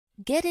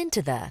Get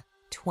into the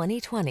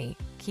 2020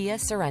 Kia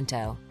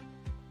Sorento.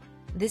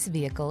 This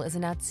vehicle is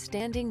an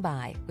outstanding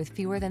buy with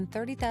fewer than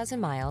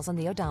 30,000 miles on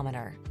the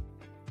odometer.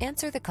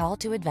 Answer the call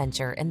to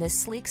adventure in this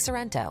sleek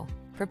Sorento.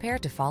 Prepare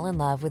to fall in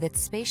love with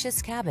its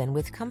spacious cabin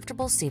with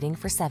comfortable seating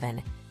for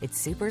 7, its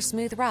super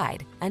smooth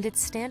ride, and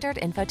its standard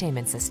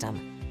infotainment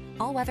system.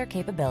 All-weather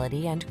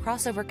capability and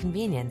crossover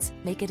convenience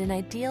make it an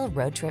ideal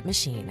road trip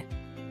machine.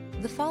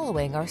 The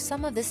following are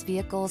some of this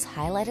vehicle's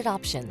highlighted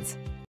options: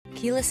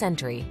 keyless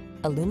entry,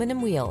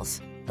 aluminum wheels,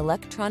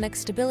 electronic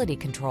stability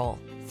control,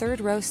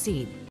 third-row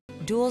seat,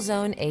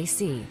 dual-zone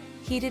AC,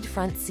 heated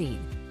front seat,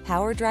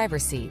 power driver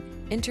seat,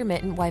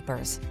 intermittent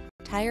wipers,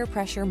 tire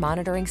pressure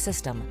monitoring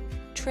system,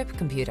 trip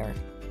computer.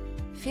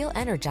 Feel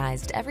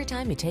energized every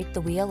time you take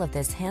the wheel of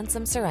this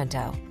handsome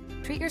Sorento.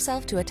 Treat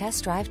yourself to a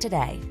test drive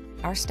today.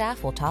 Our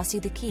staff will toss you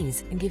the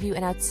keys and give you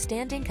an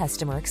outstanding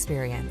customer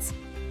experience.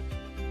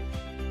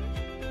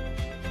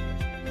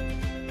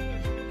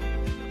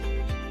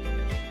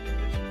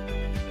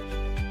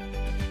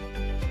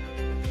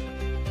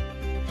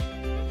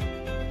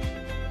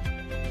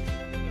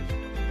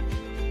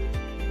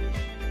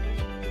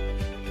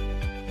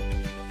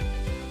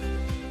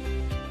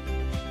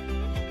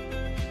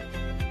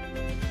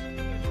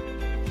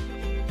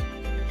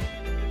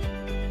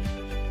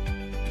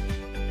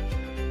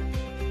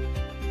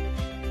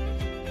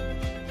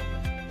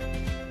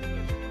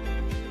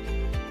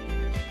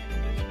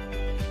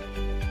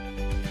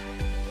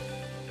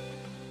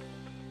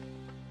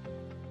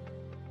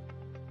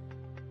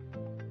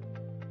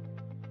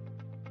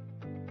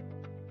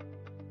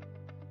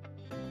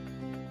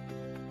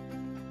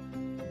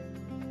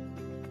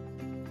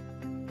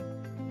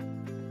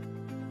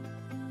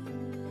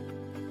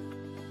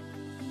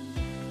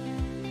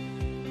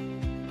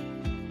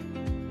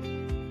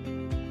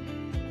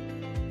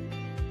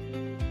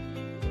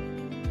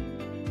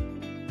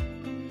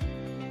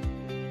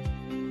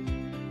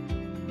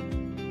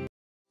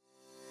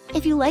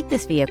 If you like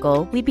this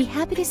vehicle, we'd be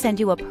happy to send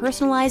you a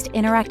personalized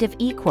interactive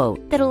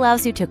e-quote that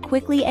allows you to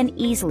quickly and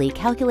easily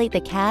calculate the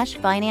cash,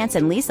 finance,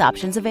 and lease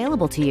options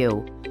available to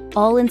you.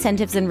 All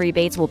incentives and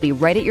rebates will be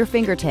right at your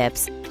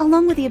fingertips,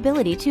 along with the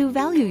ability to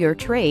value your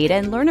trade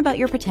and learn about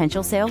your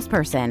potential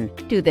salesperson.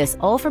 Do this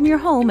all from your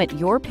home at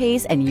your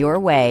pace and your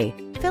way.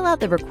 Fill out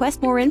the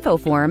Request More Info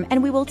form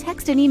and we will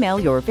text and email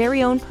your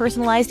very own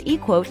personalized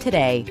e-quote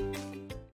today.